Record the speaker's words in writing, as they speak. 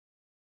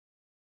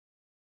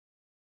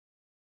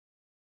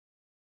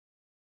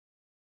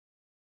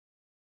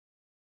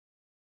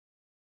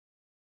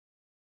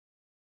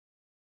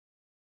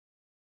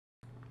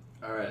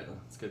Alright,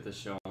 let's get this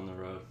show on the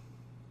road.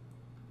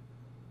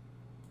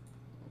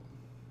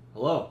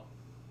 Hello.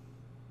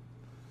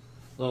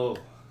 Hello,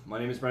 my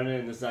name is Brendan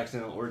and this is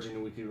Accidental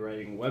Origin Weekly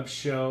Writing Web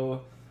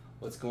Show.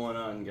 What's going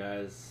on,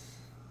 guys?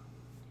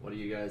 What are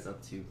you guys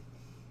up to?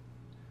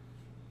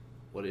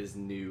 What is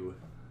new?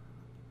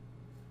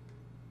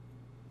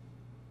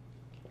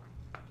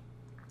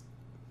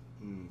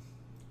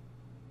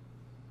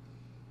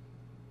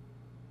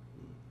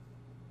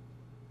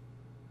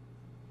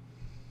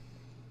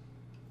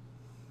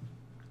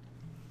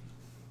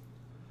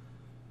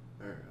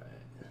 Alright,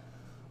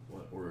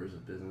 what orders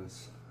of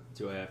business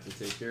do I have to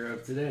take care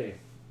of today?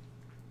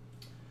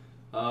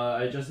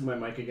 I adjusted my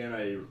mic again.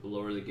 I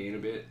lowered the gain a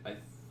bit. I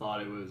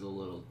thought it was a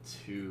little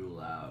too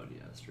loud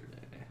yesterday.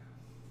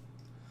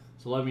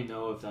 So let me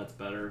know if that's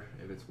better.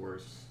 If it's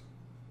worse,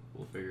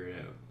 we'll figure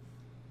it out.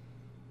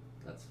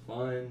 That's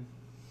fine.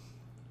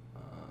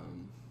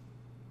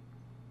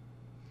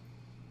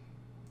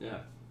 Yeah.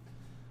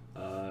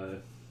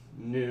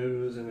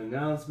 News and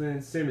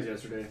announcements, same as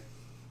yesterday.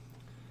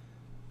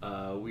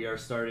 We are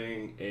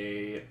starting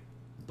a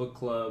book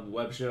club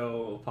web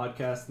show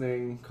podcast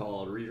thing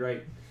called Read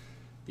Write.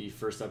 The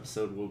first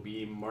episode will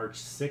be March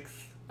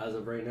 6th as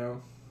of right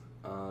now.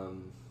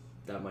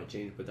 That might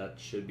change, but that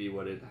should be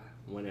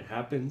when it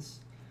happens.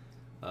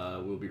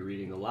 We'll be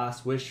reading The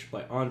Last Wish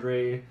by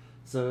Andrei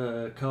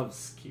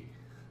Sapkowski.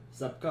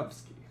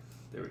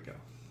 There we go.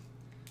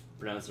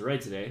 Pronounced it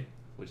right today,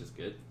 which is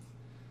good.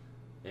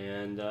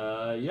 And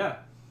yeah,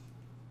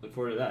 look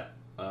forward to that.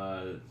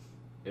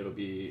 It'll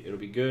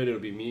be good. It'll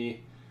be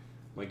me,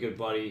 my good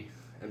buddy,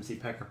 MC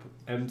Pepper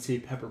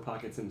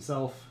Pockets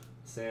himself,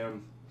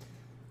 Sam,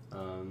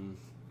 and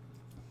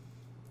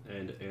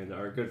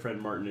our good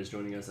friend Martin is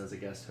joining us as a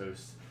guest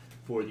host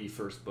for the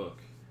first book.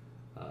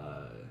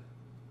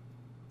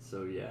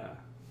 So yeah.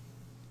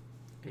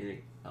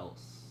 Anything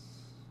else?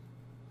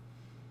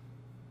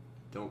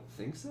 Don't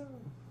think so.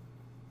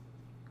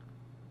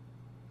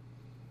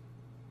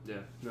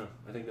 Yeah, no,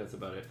 I think that's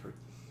about it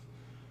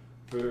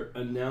for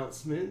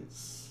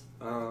announcements.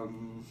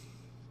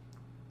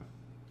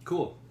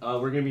 Cool.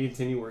 We're gonna be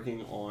continue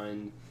working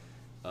on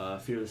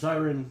Fear the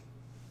Siren,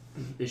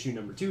 issue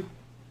number 2.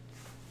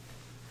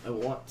 I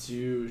want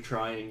to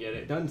try and get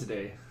it done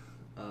today.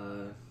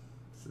 So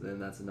then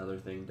that's another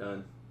thing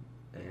done,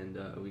 and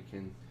we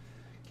can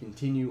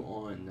continue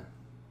on.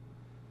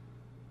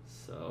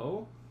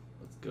 So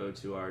let's go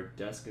to our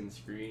desk and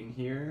screen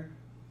here.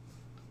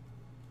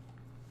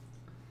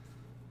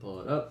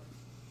 Pull it up.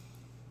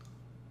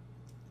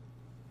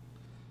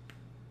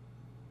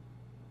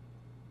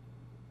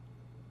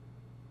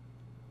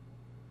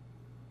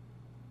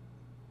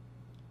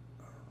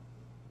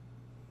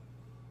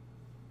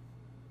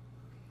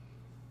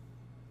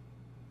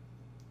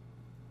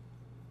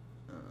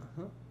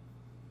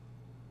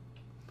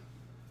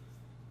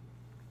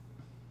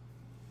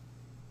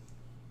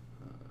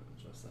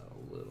 Adjust that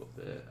a little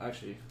bit.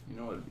 Actually, you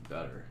know what would be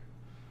better?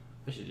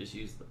 I should just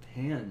use the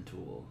pan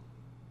tool.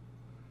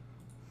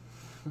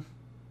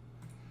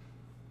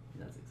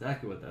 That's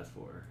exactly what that's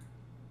for.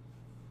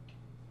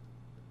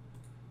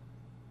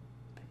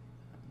 Pan.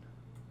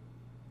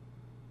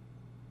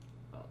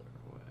 Other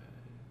way.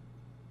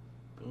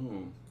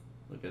 Boom.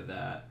 Look at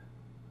that.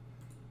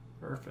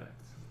 Perfect.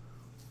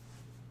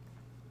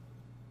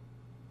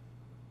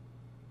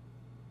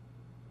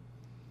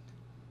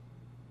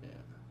 Yeah,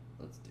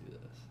 let's do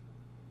this.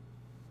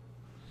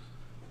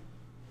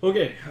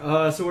 Okay,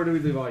 so where did we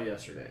leave off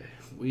yesterday?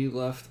 We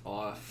left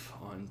off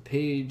on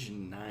page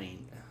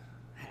 9.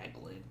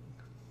 Haggling.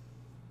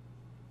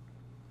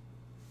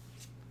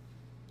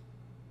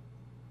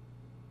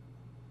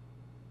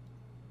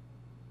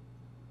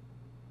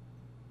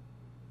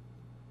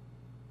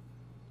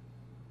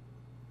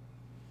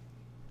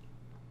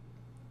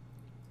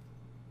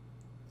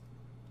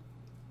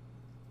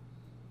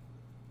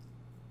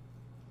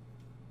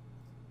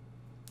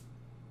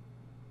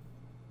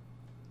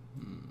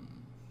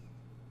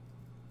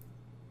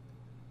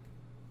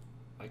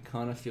 I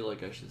kind of feel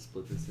like I should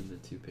split this into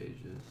 2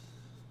 pages.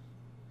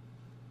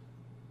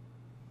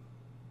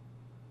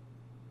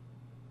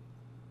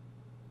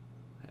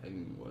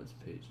 Haggling was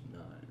page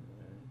 9,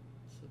 right?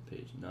 So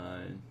page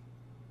 9.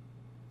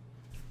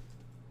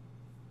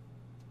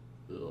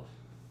 Ugh,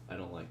 I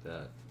don't like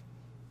that.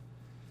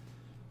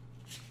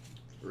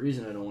 The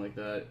reason I don't like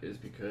that is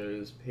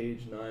because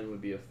page 9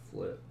 would be a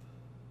flip.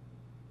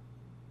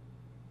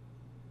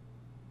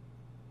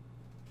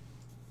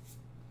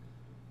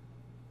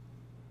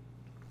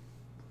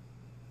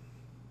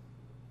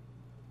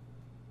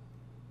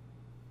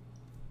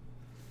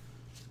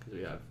 Because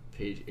we have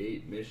page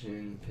 8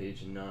 mission,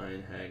 page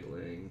 9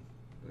 haggling,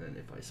 and then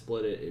if I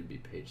split it, it'd be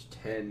page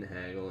 10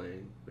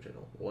 haggling, which I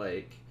don't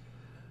like.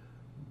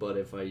 But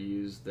if I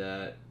use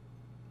that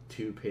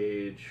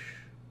 2-page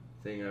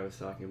thing I was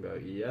talking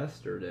about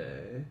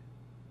yesterday,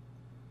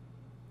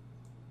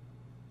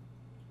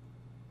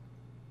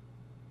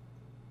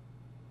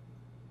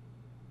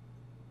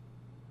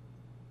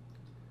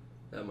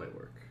 that might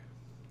work.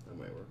 That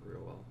might work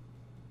real well.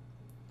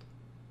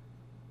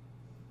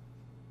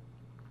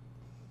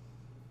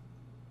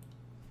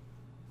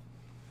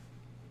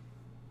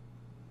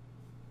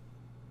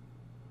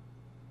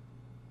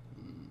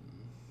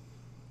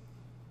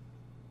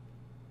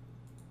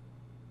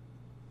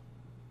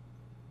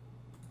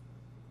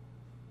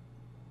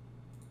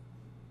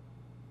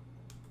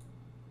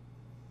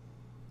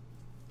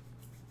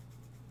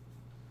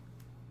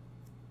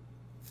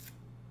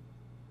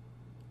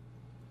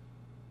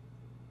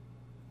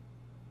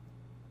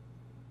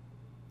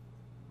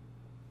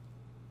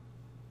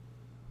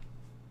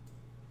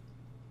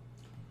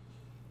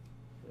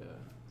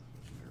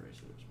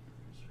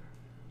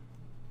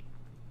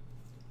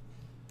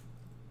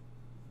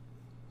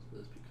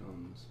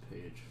 becomes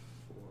page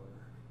 4.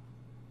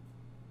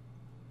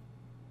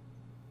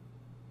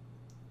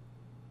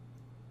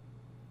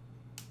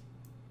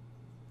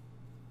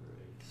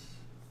 Right.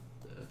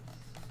 This.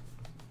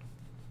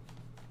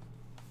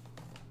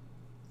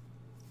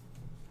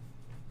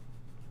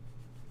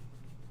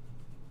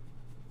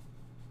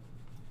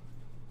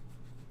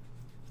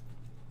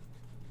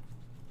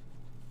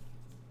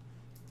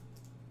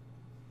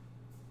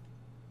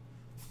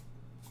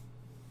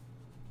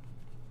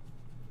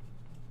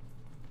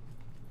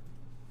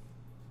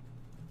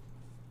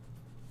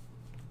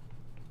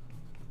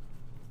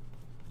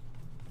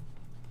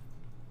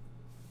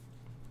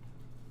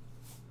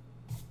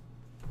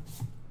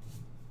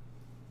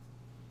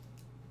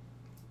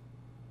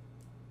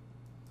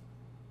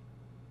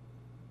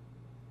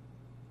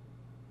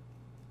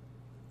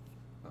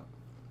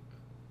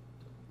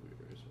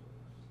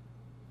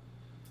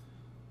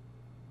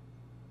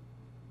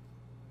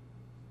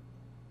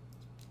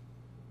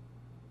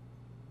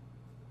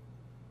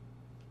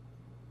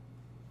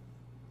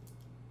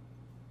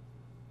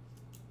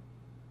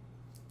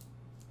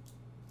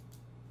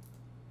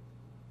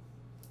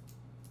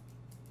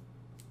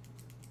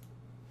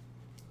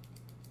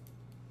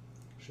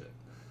 Shit.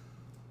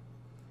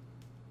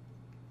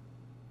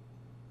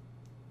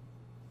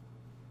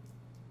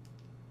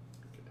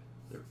 Okay,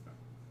 there we go.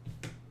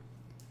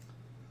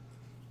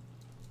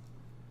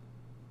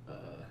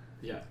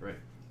 Yeah, right.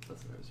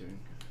 That's what I was doing.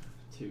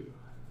 2,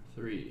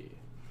 3,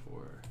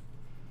 4,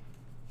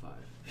 5.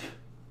 So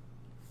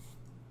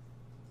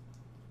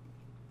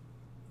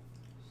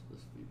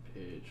this would be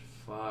page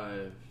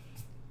 5,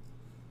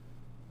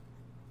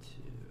 2,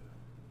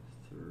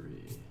 3.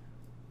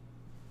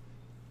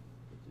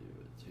 We'll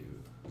do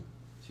a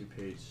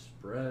 2-page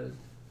spread.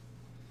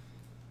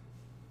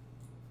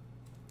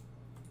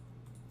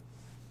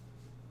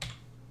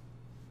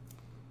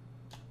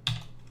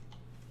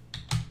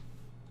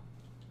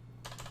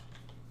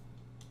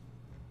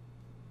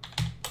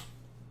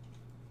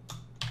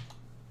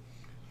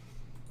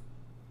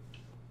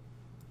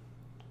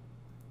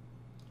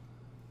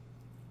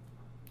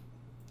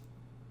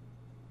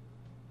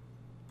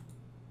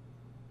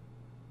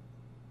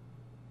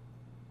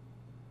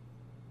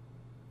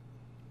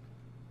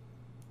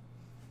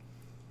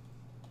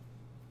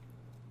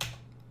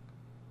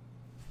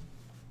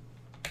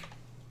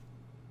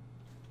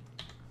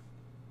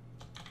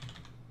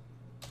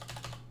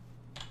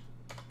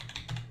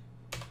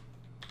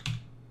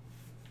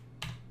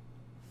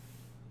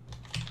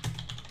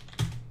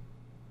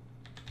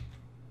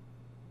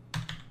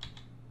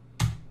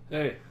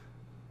 Hey.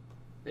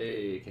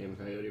 Hey, Cam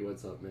Coyote,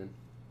 what's up, man?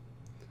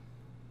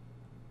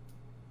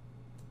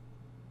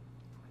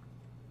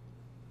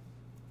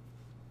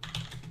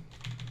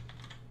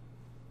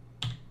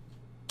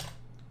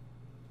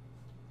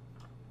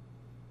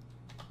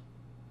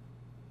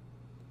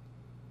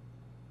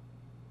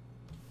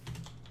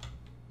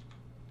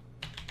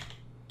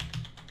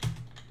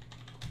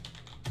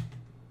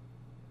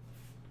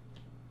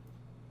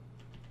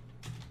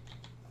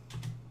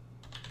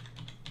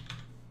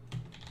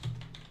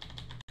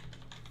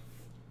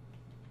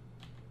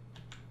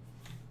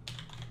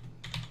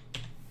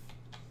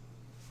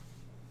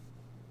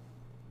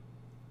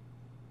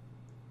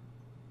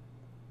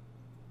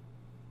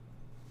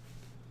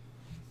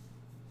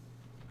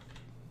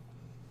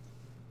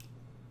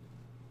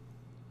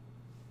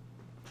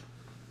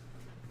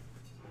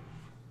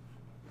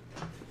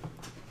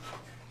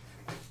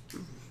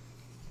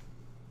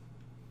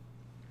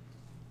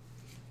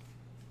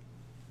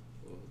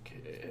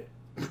 Okay.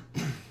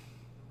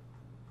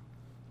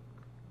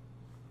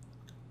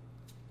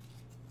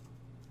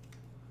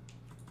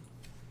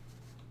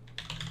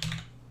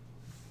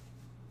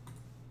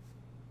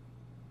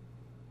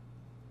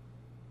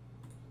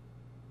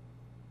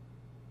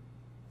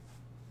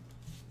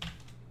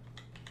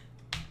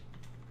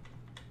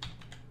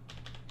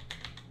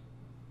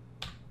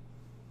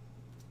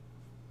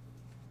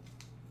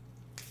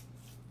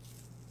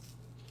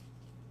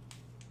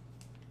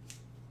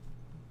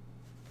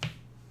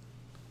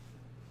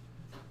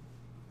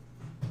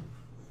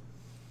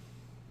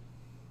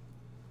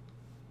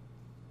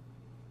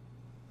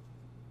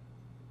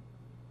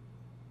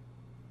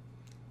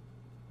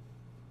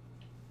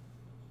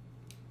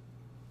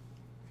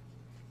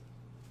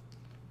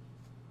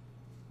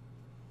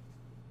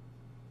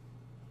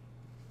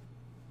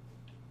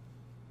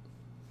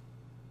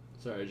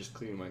 Sorry, just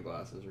cleaning my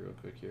glasses real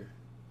quick here.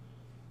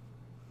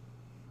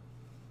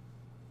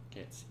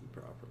 Can't see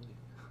properly.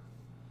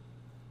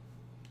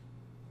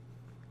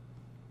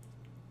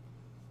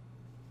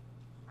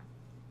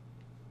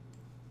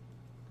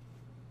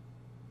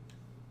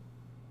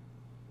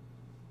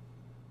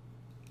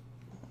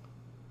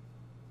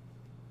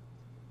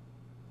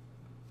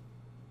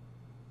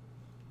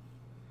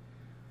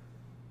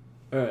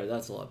 Alright,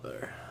 that's a lot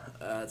better.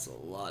 That's a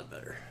lot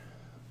better.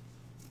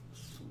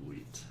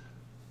 Sweet.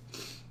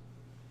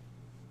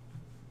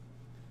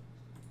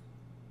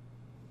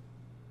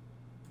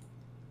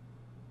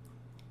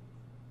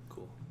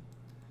 Cool.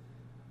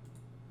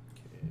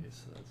 Okay,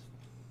 so that's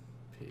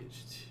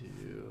page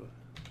 2.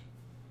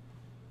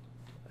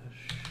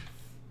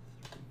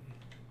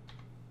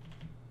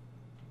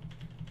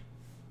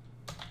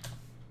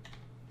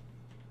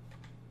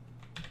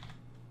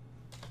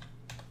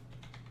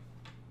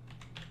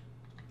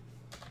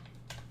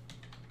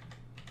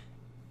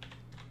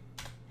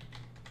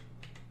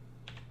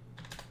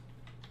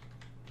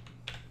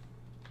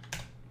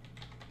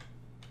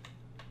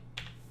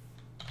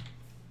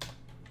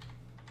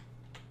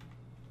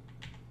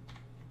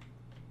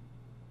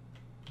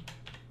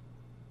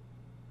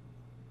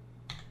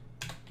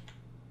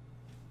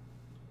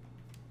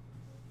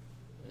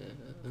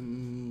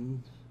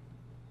 And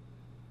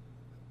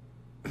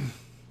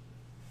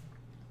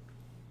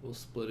we'll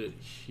split it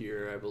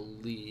here, I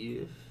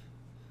believe.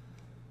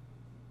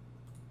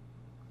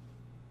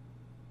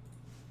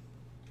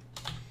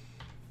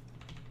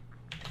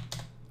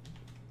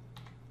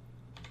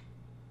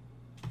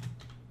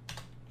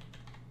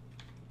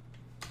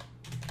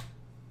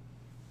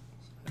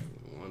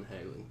 One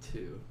haggling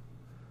two.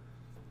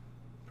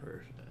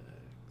 Perfect.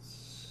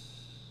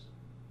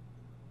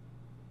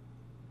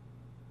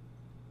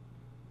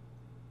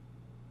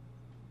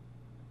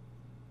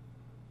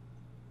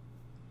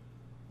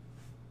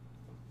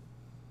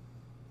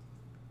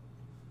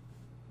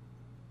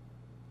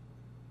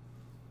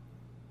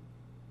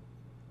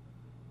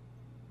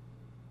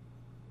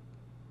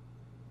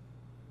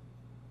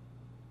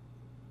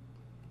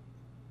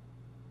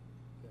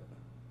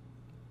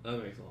 That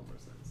makes a lot more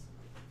sense.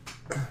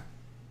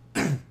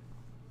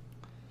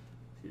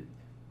 Excuse me.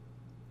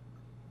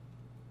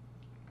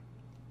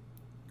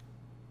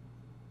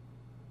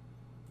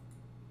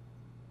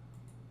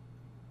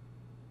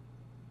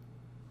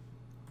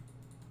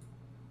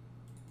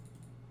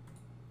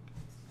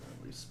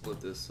 We split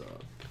this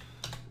up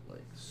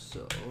like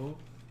so.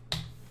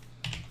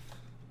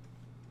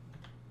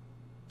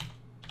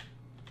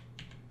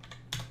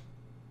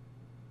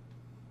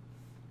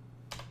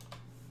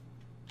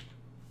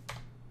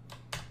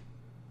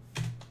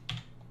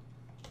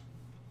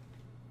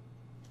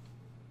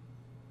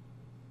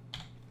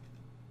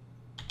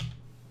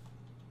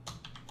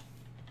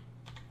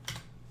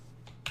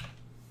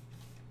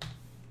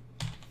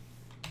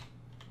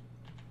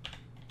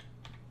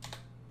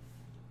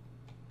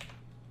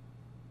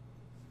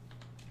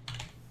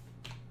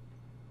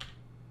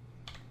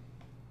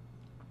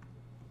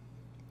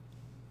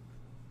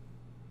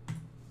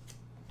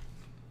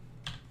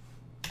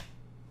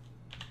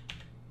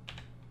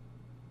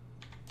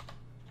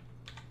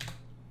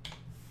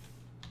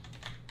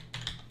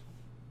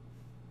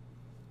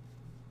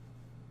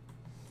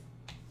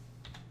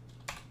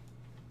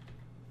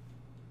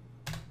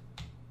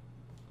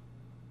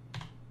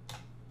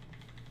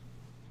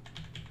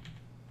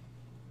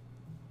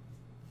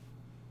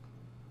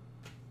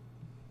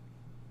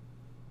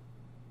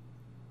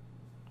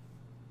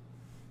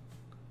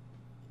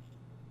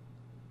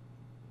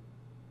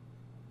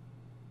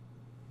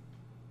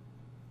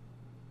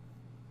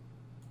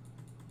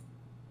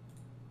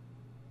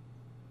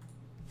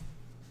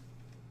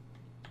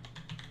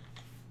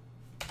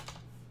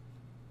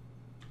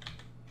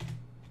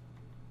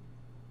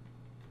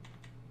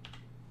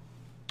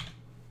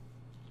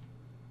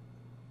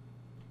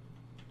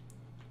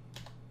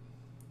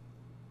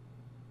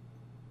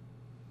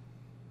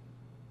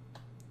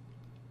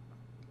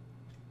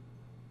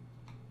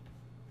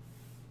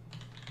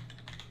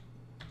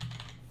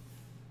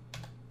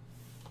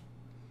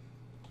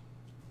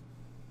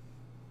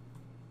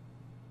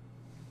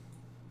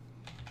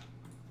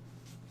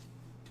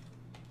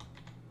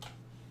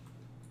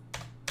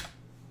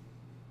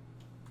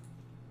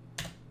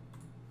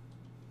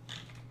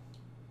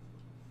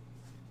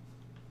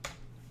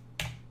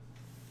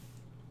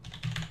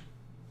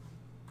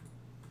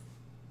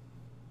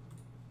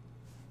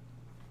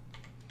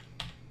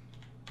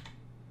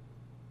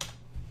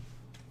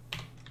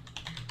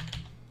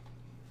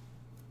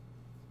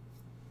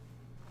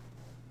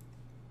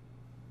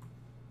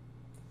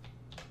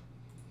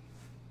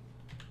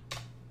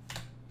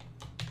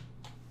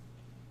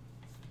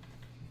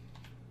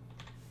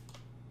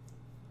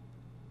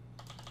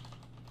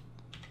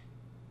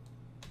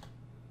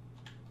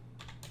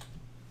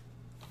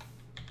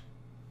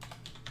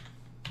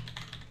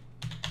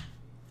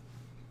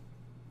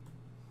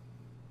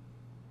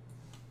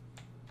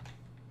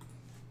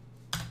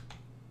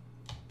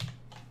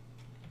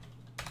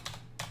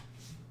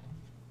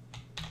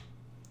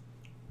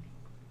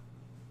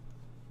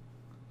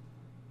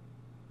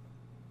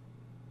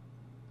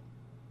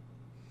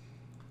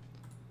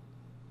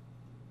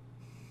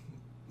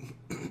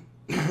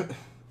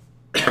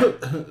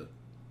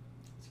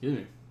 Excuse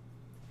me.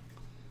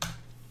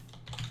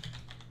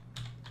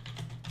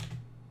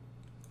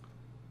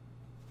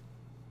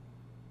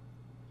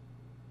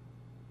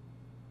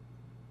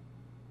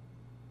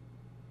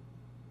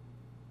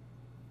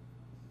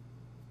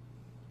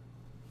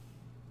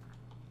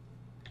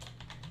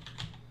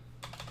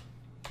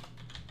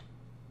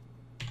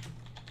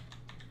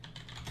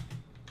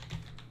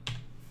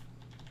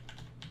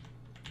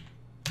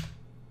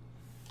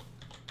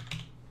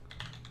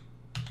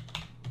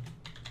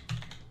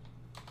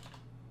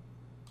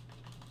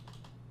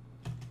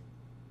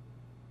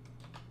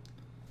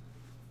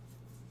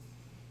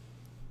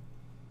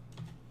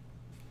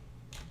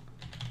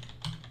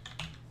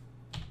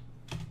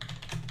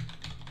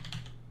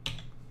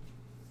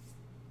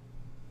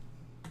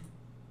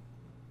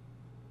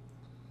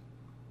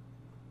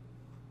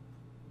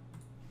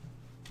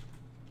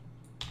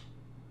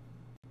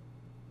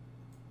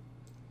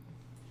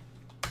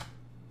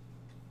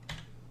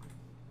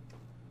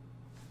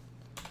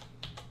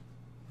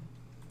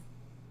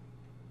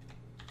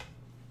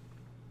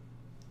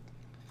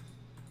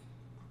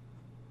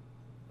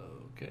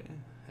 Okay,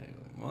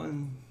 haggling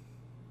 1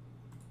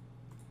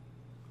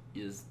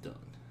 is done.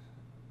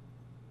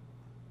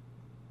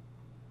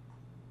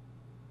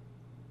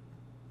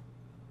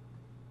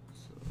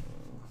 So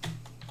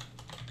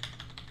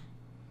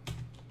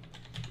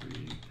 3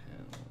 panels.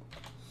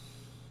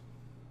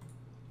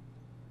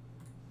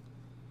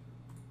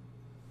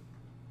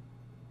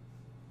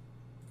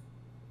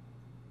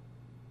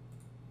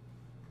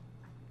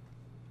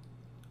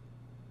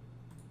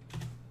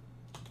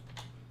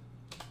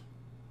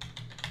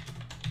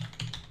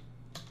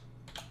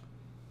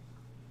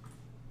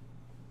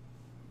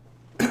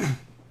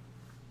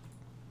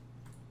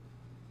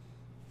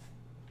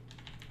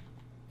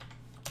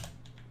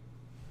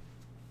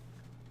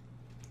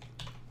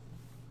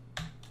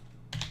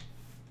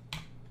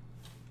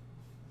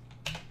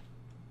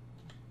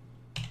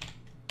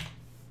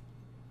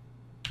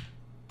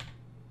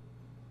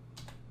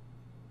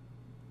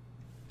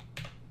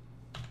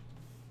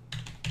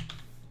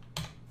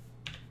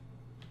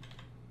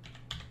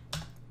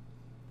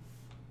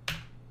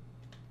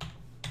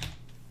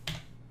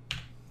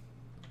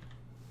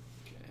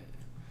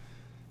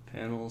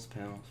 Panels,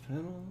 panels,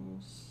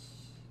 panels.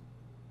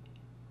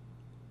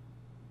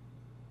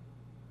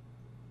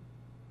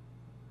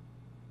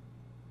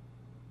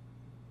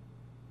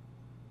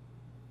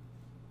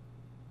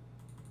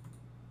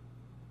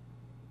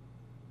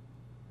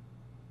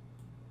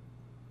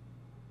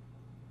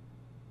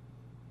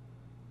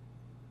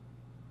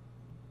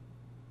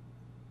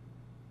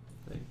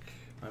 I think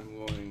I'm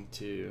going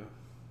to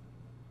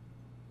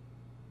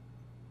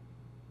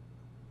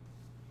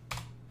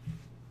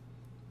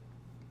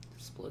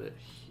split it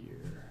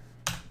here.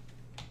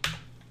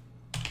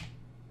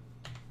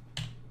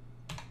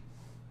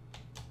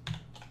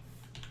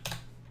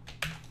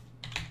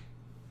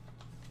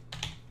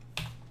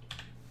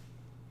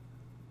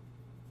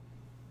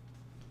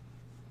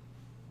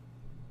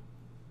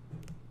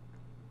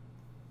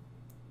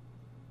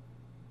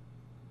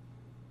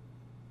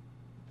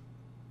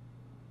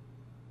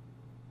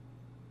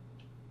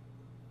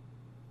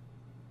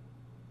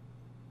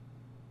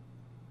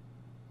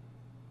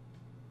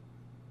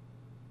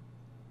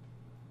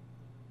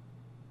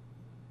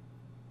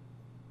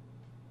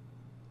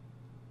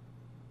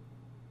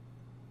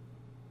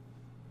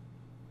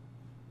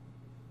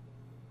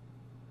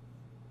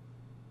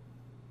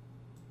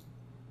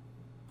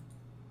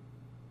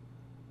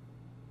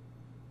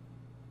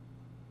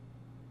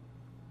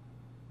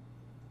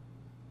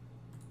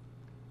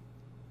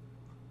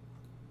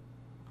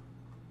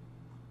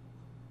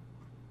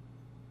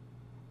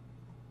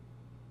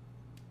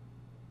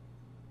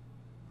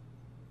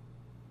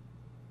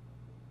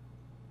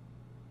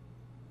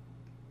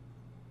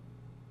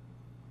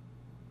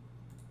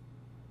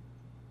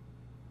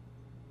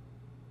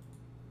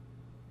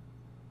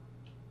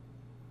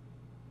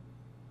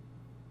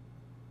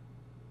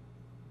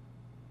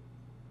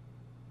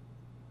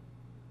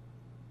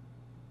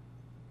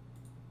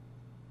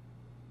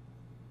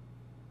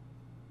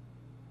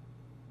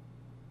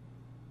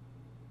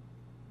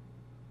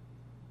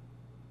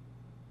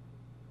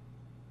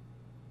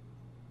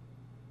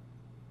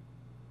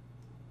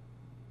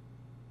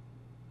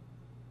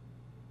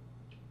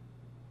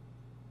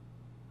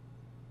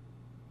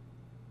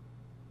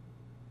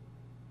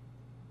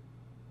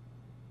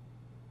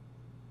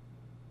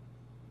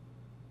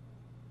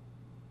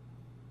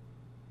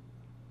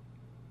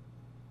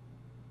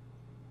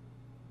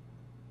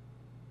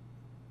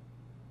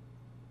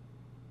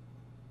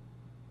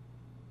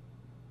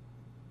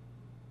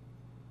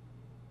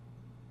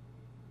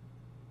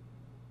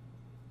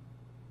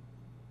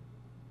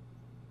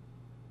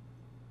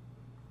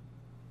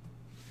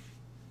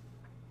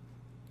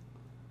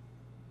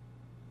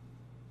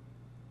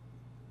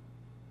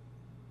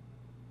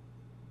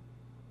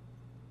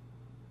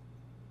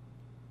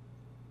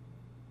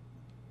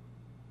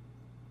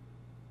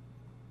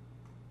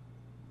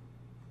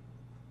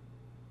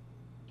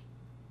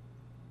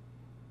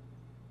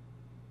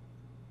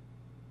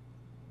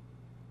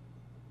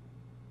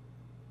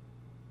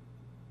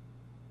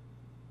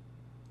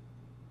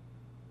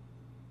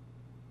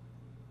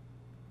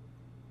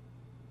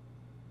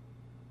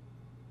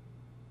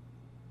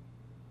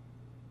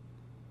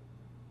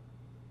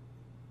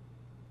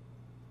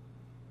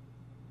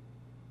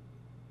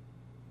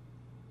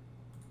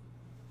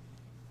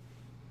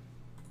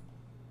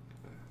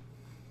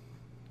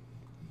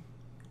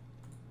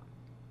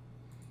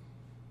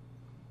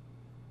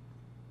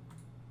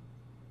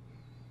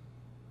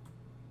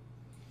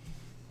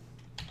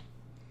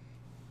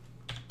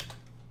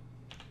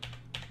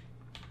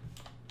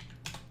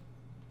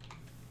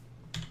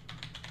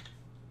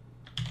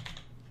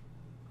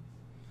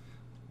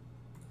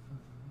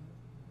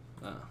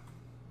 Ah,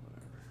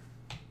 whatever.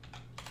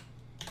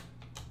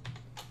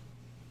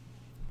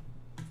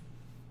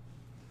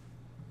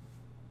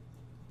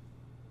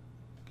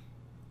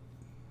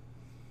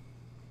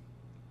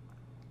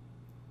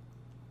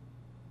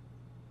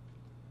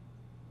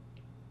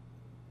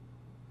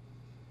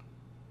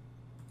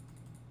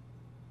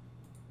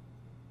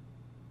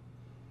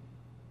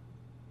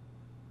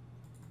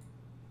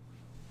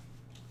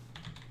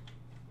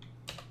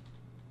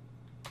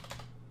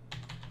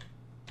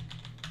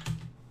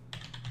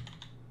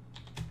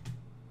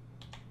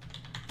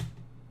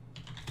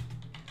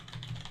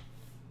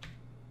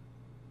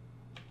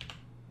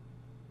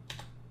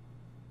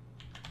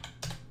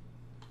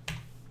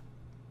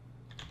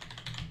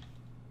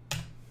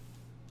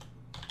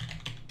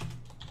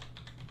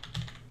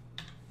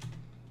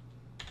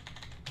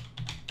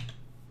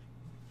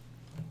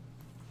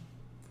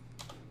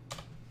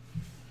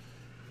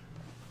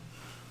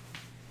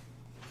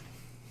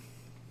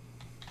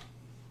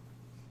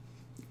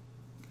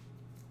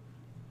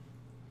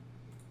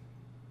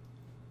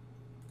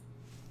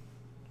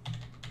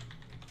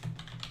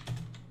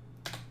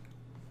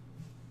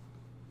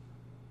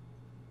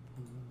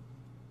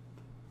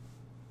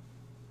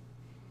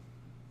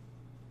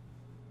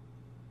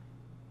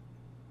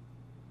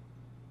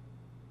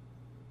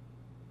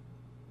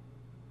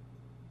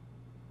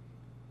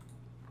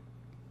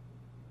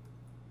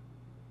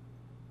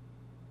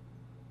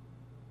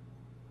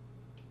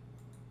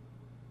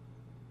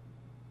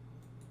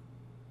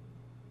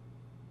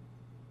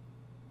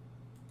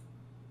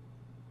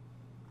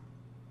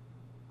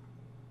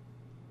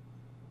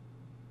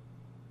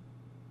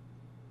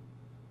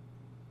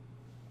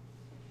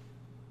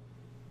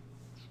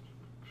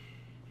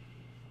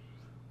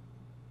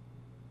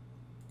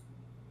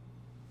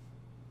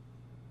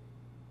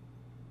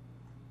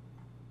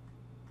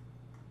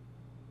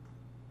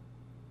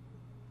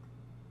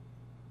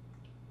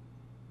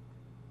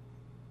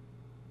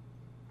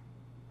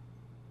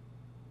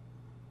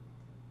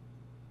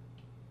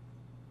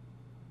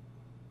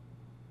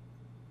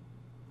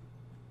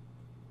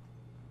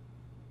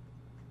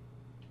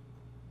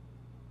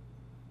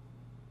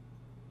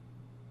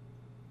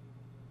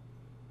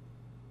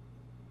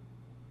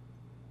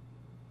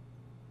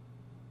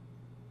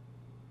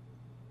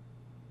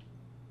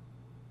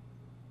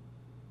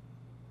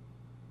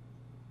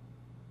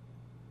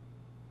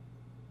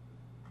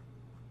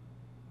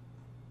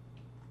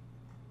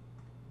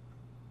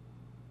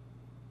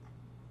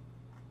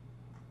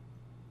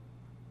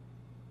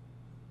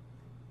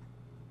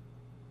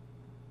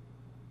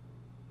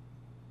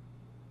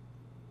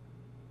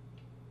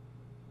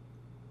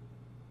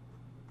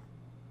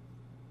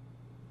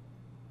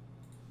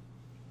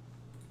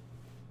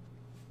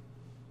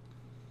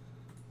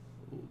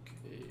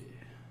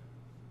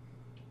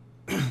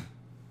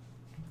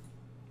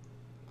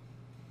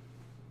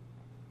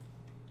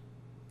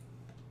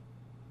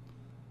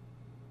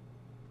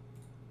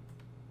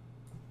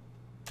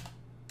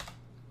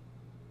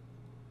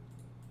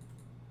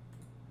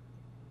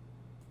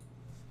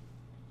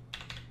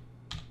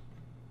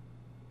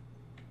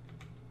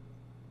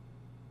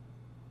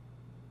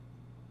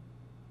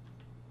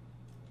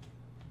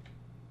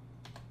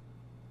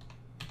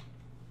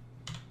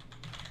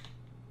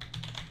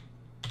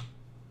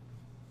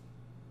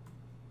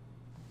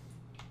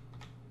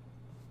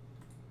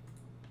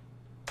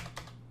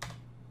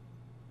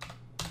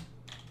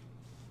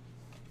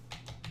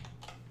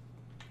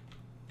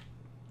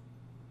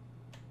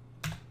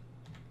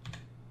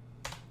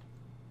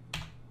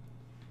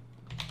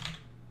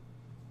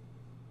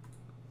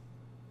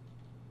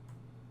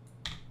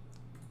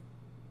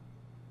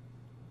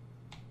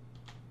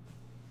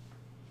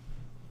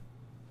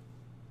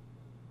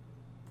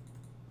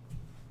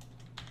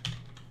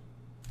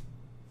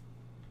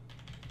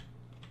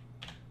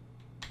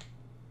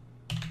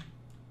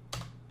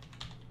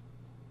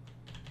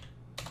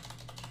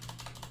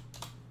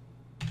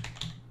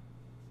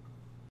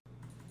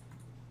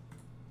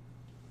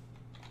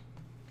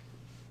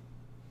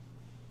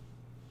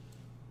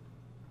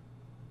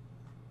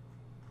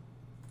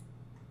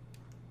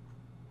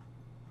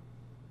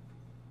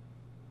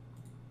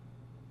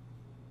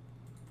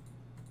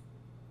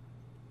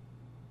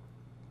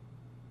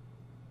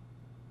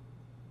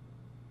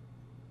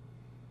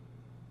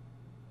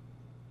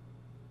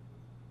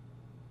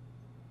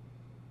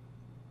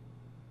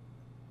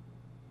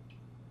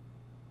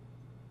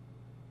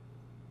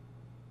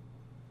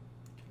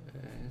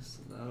 so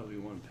that'll be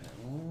one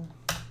panel.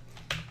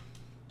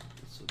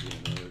 This will be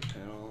another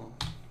panel.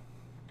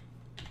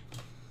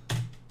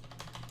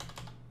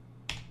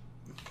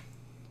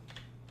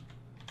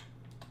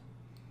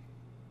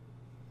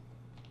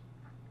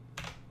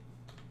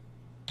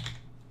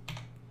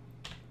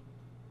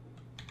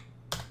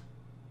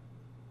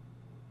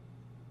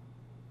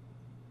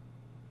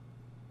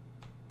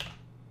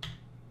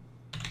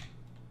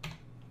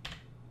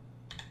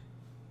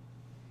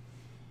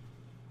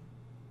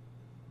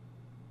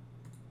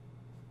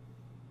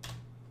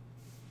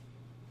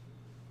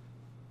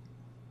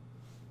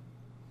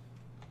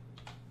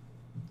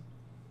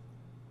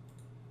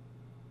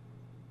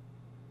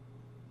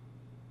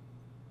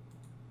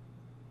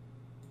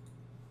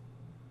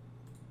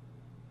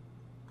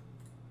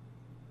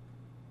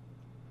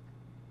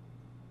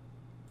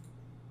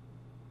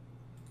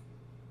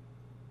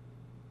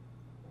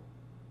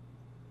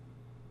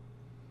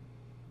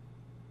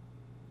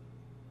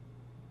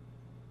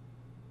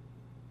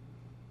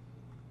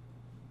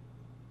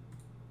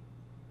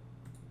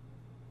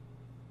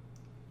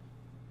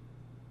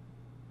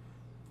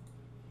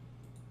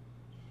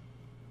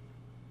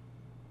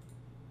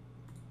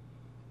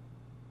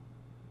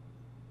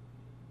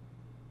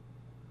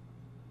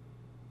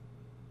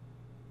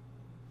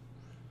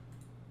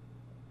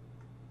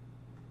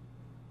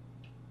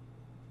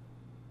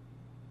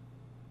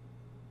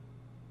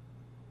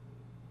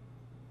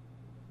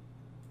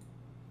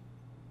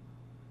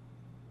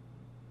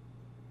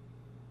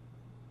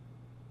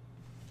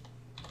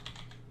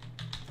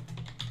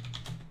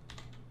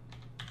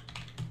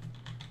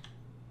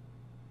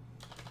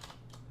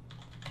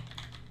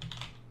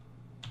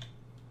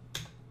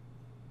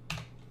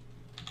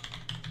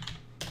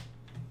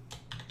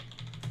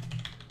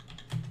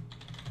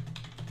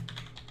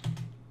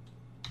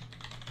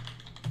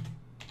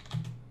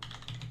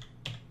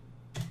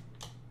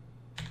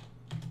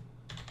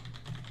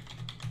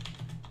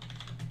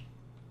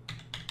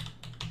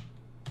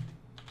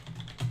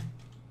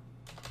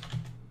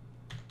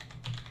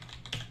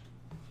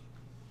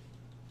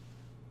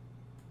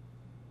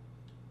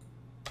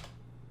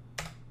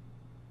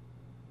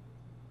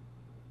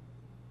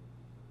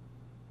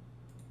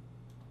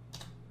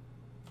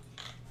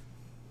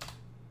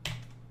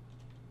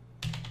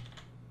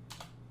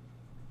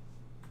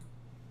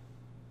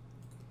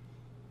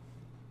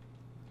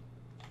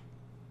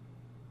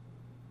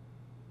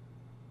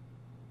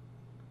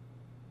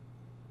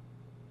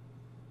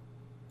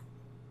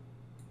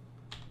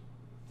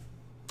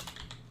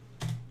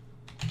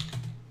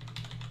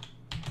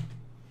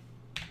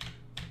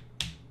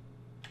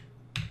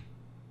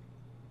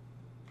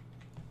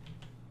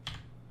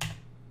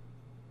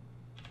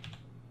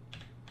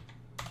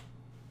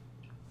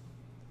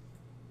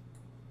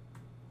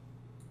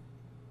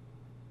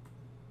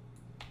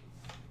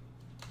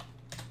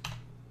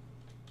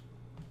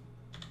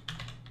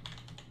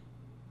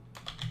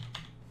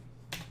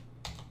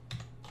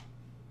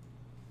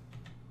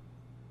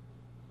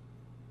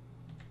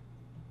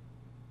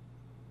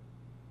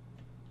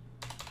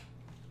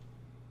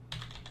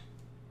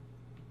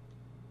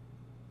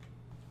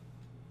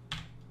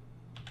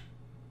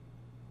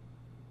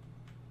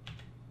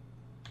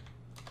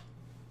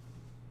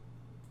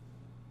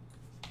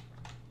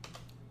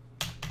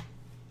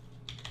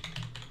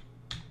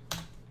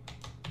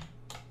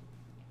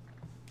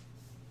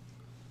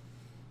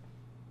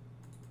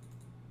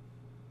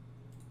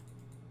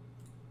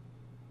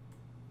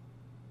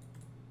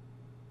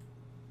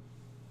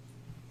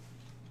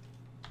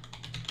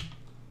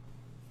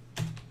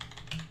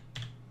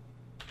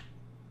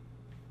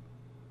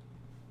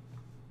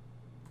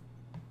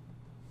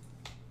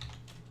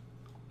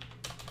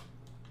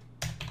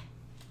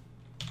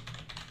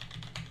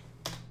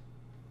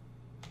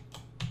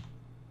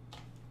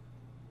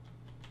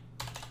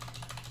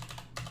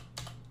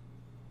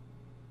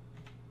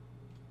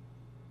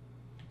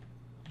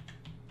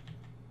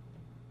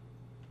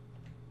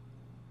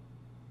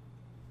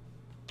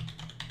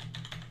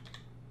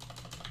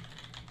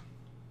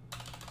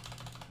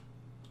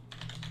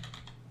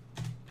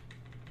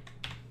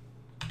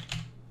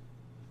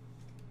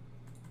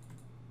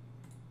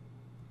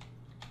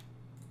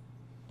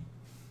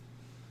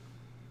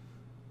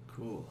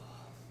 Cool.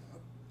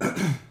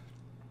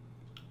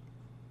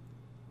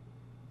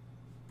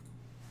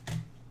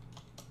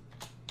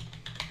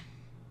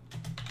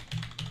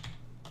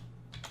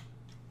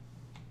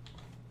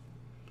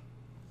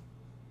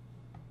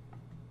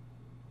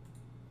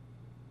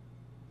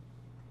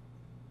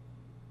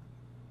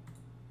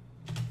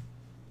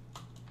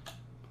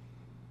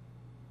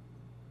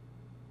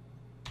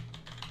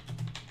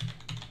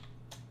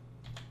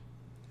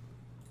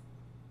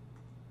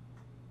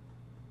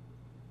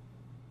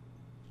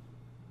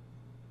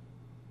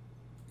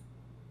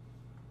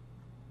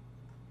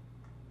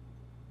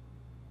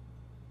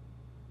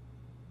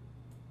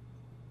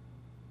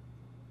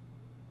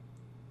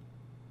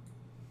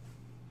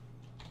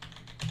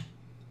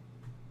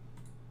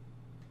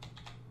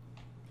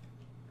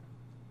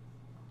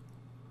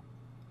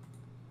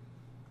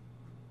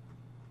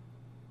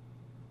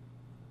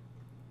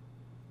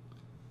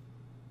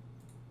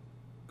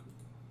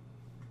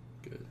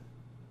 Good.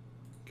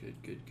 Good,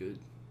 good, good.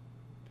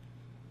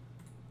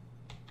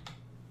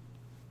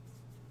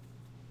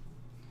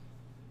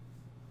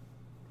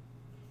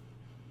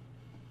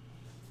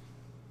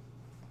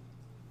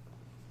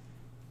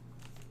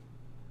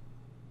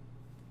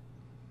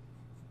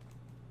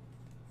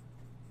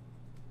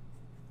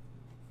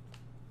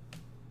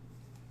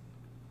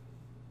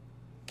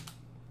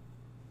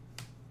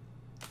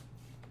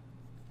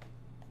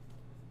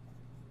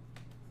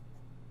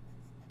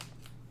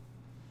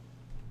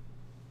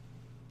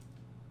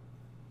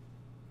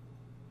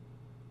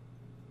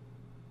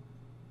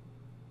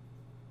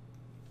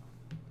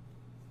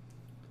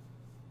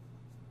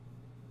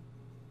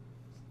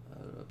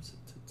 That ups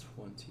it to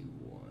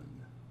 21,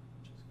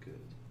 which is good.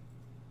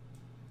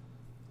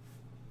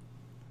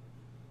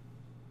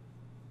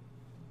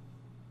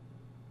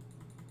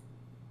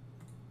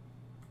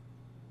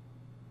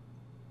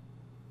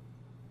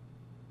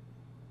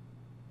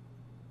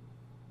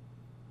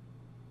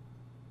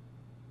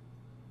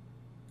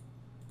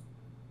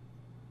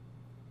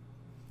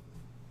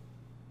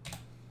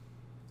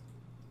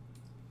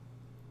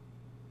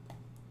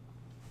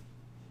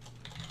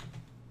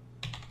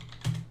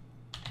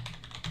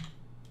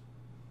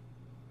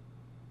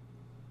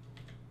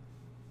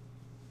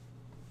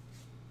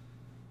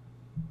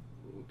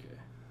 Okay.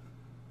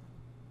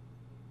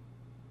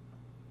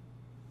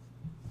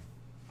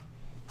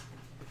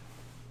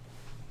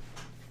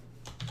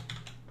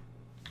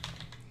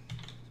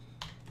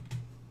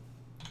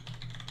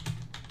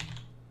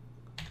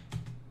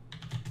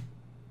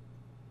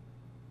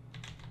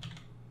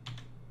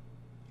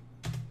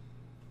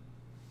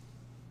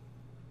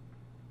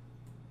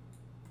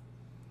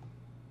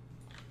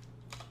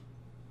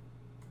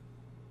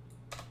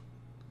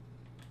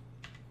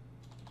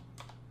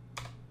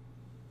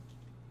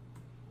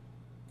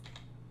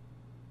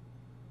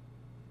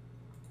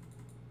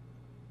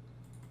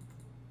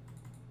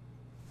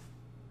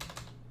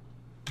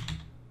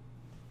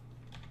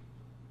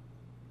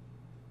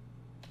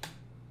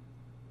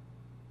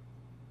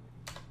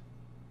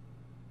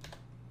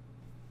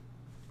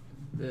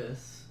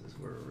 This is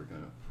where we're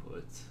gonna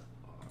put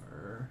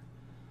our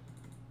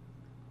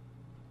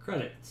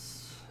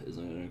credits. Is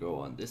gonna go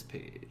on this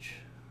page.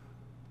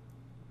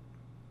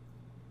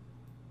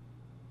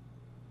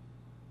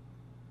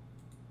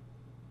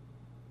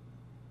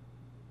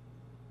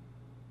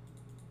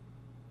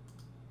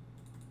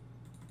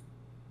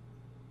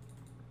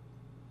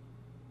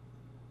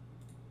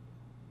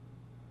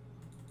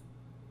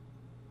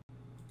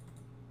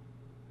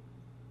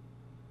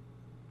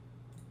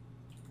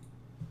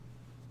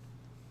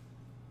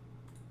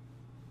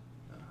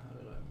 How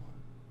did I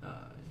want?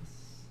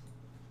 Yes.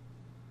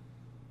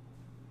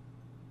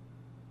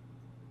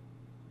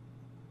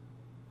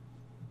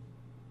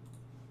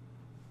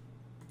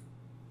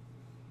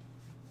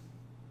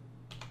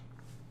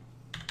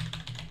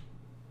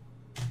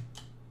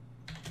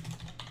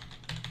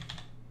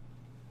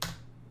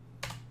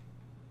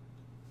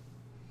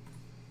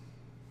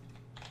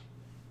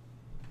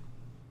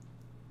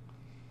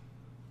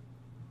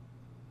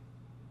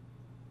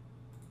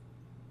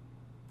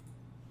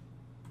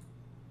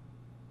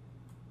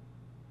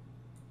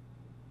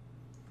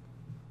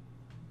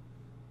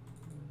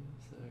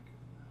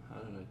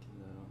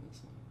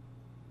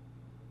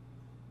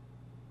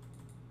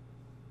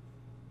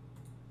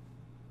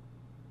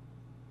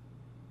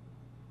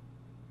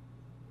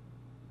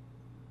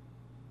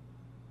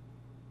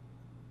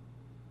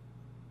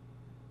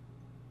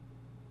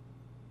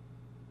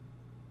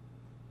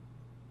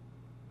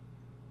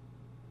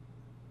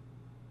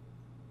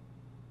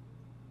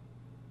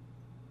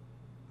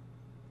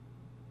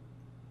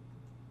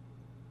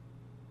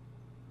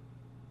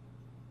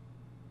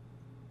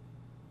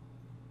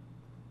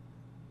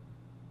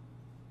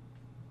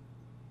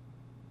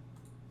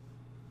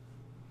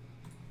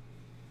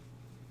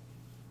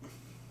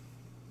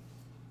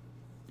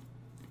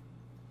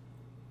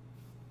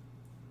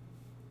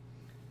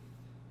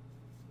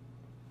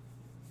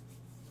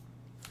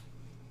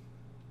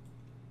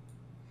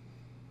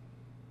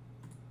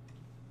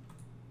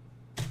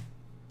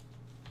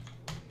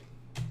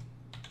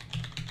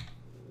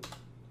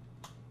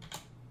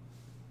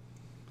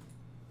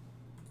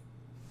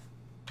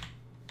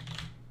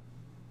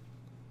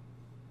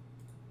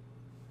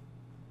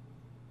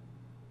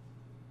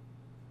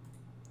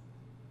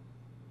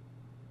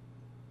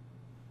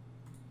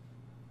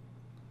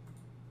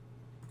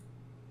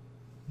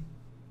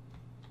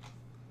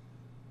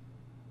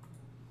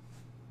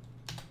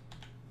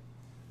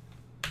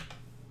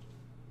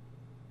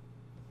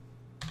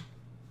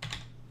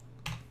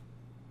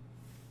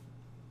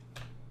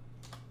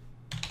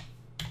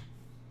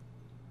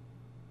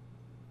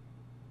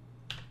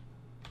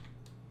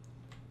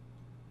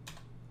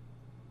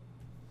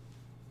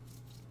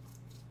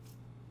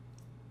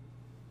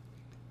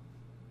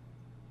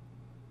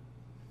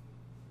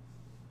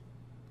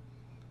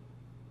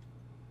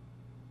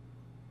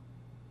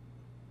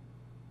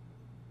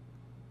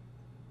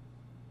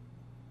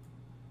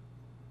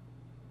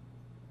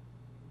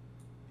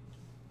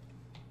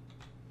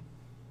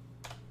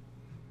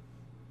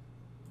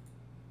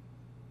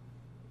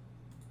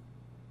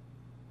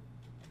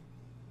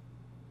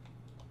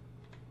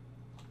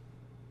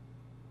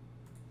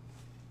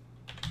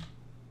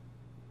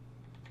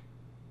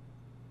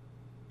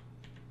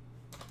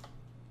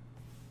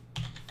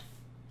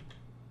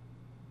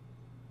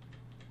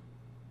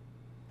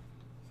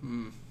 Yeah,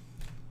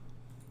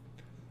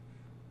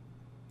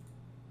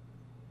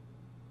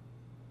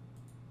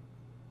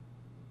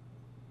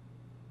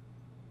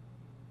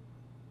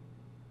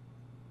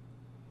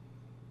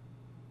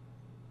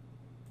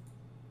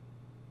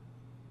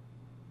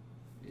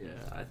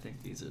 I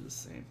think these are the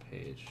same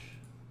page.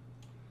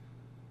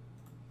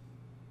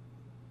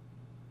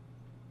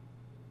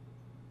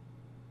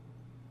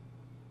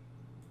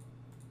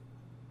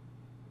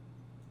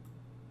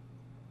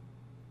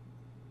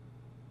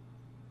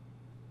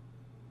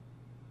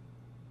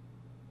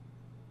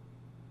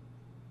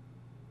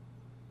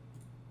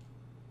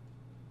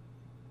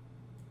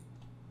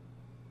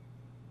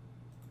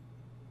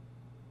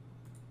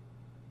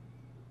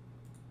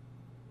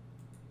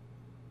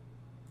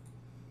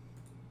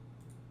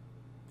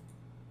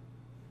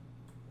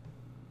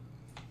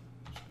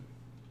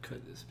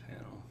 Cut this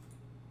panel.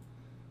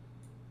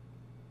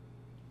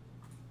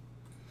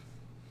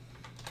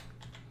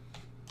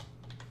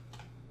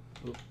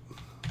 Oop.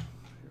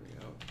 Here we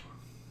go.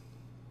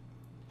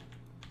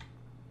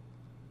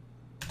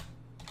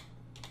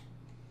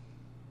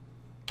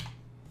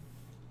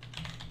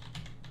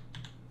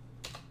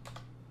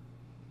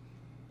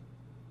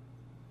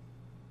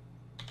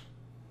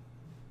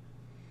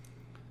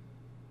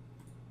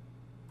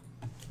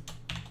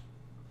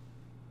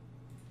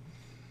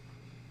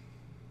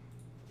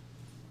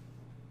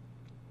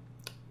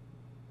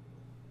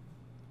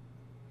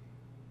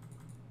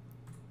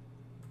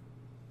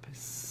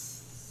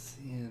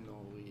 Piscianoli.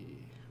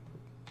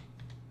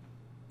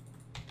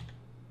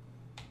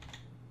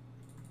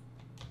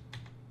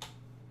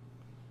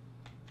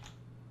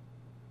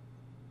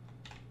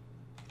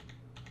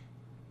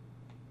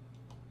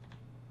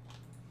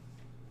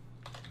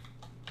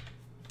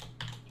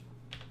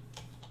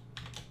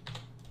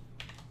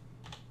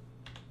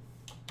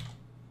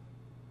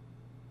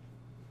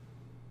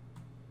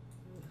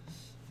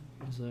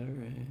 Is that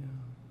right?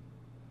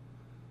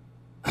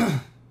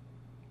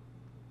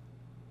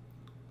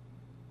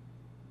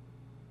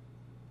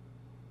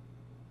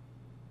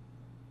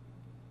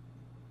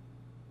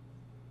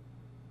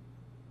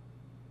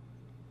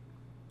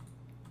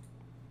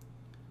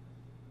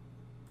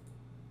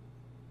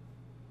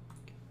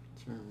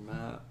 Turn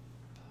map.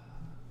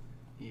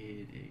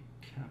 Need a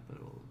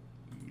capital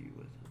E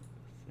with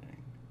a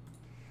thing.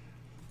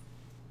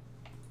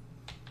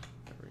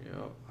 There we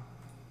go.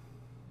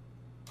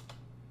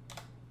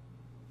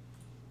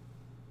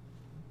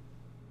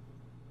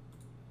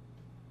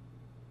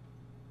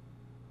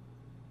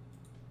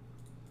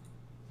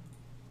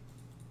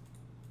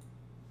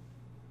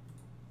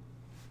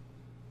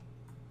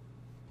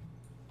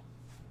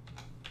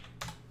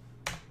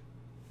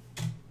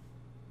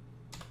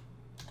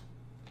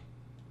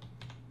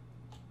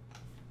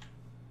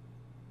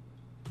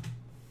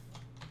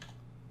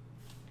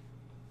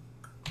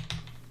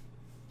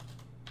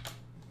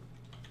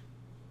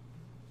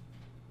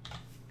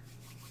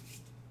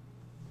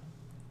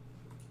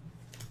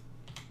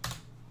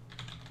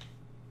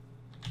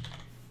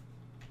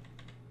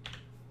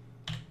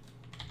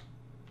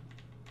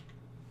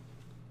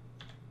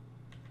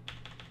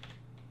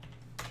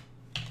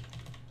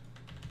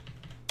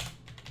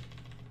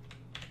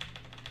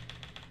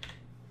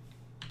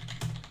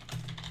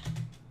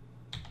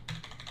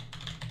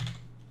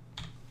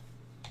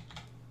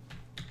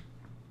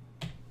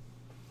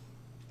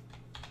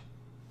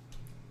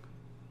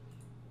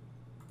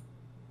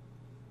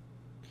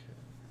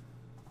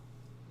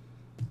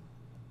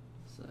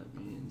 That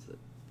means that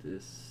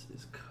this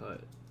is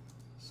cut.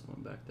 So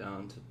I'm back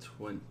down to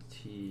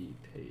 20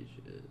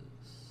 pages.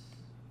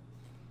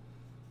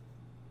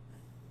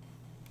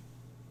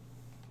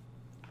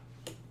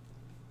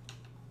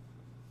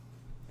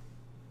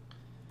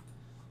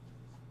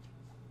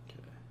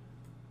 Okay.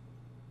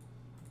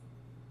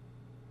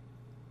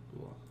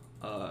 Cool.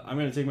 I'm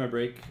gonna take my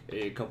break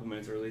a couple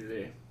minutes early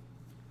today.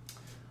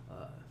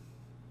 I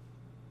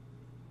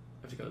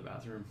have to go to the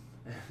bathroom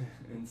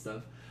and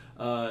stuff.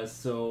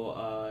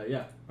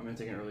 Yeah, I'm gonna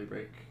take an early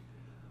break.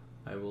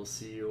 I will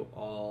see you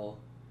all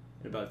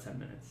in about 10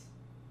 minutes.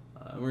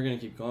 And we're gonna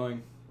keep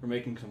going. We're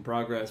making some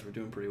progress. We're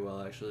doing pretty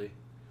well, actually.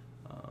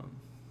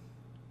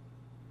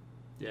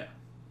 Yeah,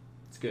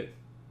 it's good.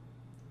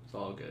 It's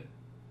all good.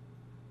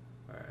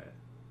 All right.